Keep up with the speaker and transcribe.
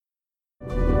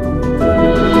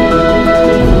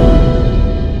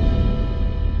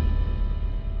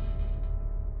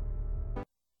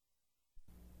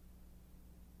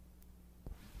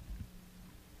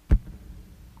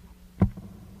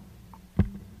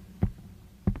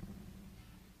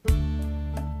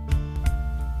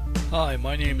Hi,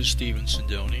 my name is Steven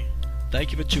Sindoni.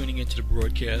 Thank you for tuning into the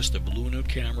broadcast of Lunar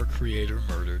camera creator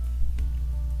murdered.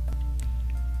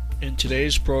 In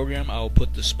today's program, I will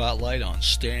put the spotlight on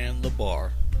Stan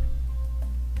LeBar.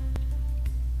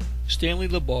 Stanley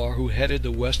LeBar, who headed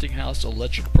the Westinghouse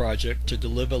Electric Project to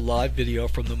deliver live video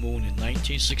from the moon in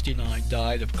 1969,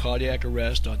 died of cardiac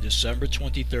arrest on December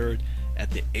 23rd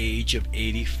at the age of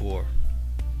 84.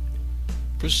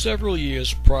 For several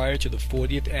years prior to the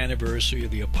 40th anniversary of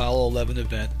the Apollo 11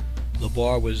 event,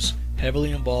 LeBar was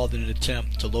heavily involved in an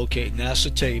attempt to locate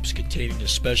NASA tapes containing the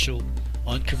special,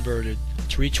 unconverted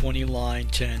 320 line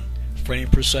 10 frame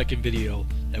per second video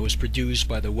that was produced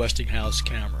by the Westinghouse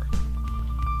camera.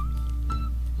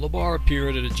 LeBar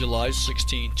appeared at a July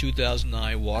 16,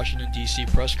 2009 Washington, D.C.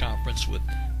 press conference with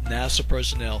NASA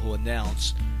personnel who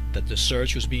announced that the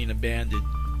search was being abandoned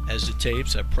as the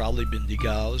tapes had probably been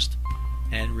degaussed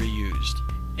and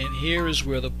reused. And here is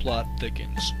where the plot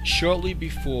thickens. Shortly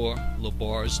before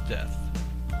LeBar's death,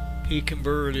 he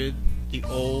converted the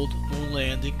old moon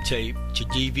landing tape to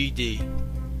DVD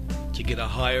to get a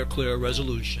higher, clear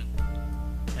resolution,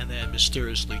 and then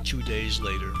mysteriously 2 days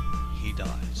later, he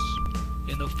dies.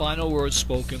 In the final words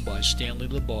spoken by Stanley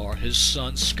LeBar, his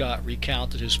son Scott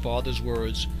recounted his father's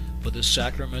words for the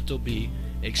Sacramento Bee,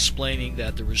 explaining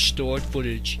that the restored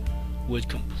footage would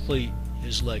complete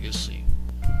his legacy.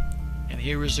 And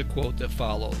here is the quote that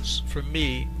follows. "For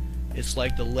me, it's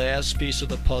like the last piece of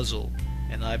the puzzle,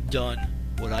 and I've done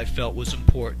what I felt was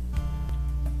important.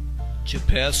 To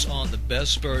pass on the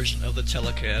best version of the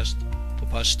telecast for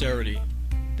posterity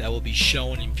that will be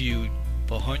shown and viewed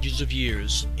for hundreds of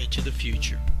years into the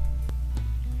future.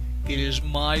 It is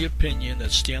my opinion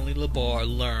that Stanley LeBar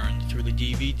learned through the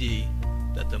DVD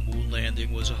that the moon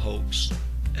landing was a hoax,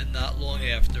 and not long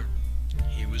after,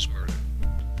 he was murdered.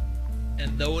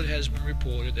 And though it has been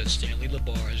reported that Stanley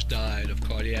LeBar has died of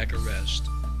cardiac arrest,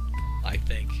 I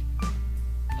think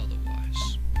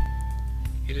otherwise.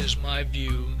 It is my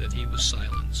view that he was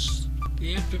silenced.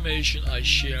 The information I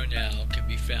share now can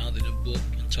be found in a book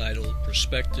entitled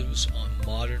Perspectives on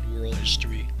Modern World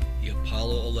History, The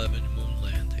Apollo 11 Moon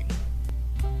Landing.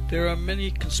 There are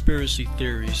many conspiracy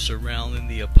theories surrounding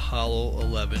the Apollo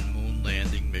 11 moon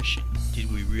landing mission.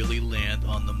 Did we really land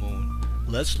on the moon?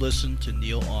 Let's listen to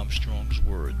Neil Armstrong's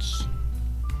words.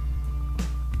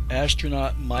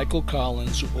 Astronaut Michael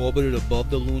Collins, who orbited above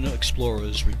the lunar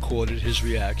explorers, recorded his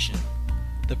reaction.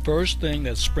 The first thing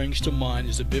that springs to mind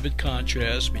is the vivid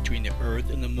contrast between the Earth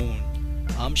and the Moon.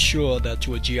 I'm sure that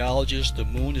to a geologist the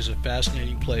Moon is a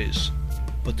fascinating place,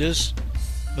 but this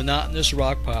monotonous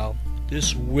rock pile,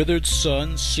 this withered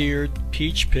sun-seared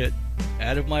peach pit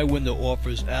out of my window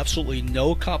offers absolutely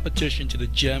no competition to the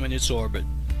gem in its orbit.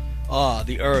 Ah,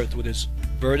 the Earth with its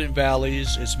verdant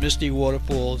valleys, its misty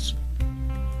waterfalls.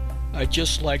 I'd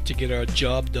just like to get our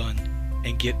job done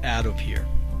and get out of here."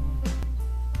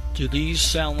 Do these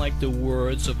sound like the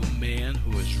words of a man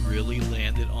who has really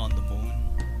landed on the moon?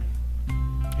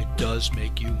 It does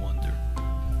make you wonder.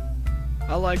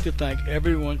 I'd like to thank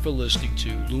everyone for listening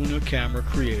to Lunar Camera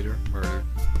Creator Murdered.